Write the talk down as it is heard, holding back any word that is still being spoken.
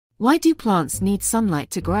Why do plants need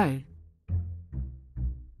sunlight to grow?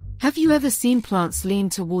 Have you ever seen plants lean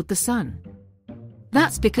toward the sun?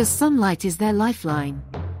 That's because sunlight is their lifeline.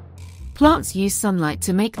 Plants use sunlight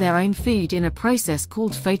to make their own food in a process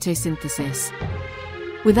called photosynthesis.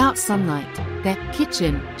 Without sunlight, their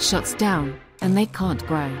kitchen shuts down, and they can't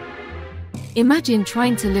grow. Imagine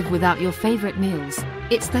trying to live without your favorite meals.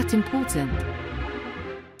 It's that important.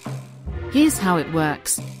 Here's how it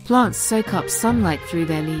works. Plants soak up sunlight through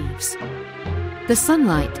their leaves. The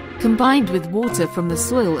sunlight, combined with water from the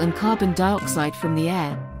soil and carbon dioxide from the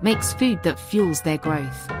air, makes food that fuels their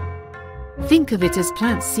growth. Think of it as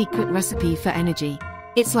plants' secret recipe for energy.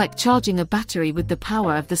 It's like charging a battery with the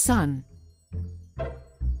power of the sun.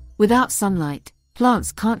 Without sunlight,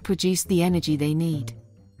 plants can't produce the energy they need.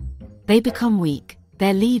 They become weak,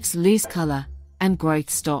 their leaves lose color, and growth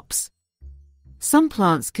stops. Some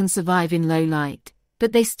plants can survive in low light,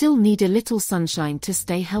 but they still need a little sunshine to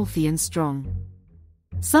stay healthy and strong.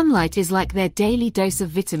 Sunlight is like their daily dose of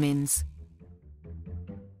vitamins.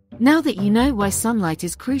 Now that you know why sunlight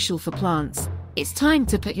is crucial for plants, it's time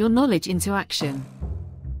to put your knowledge into action.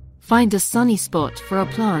 Find a sunny spot for a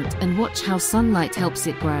plant and watch how sunlight helps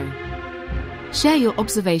it grow. Share your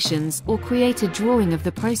observations or create a drawing of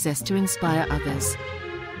the process to inspire others.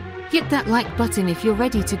 Hit that like button if you're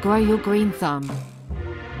ready to grow your green thumb.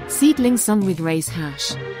 Seedling Sun with Ray's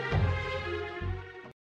Hash.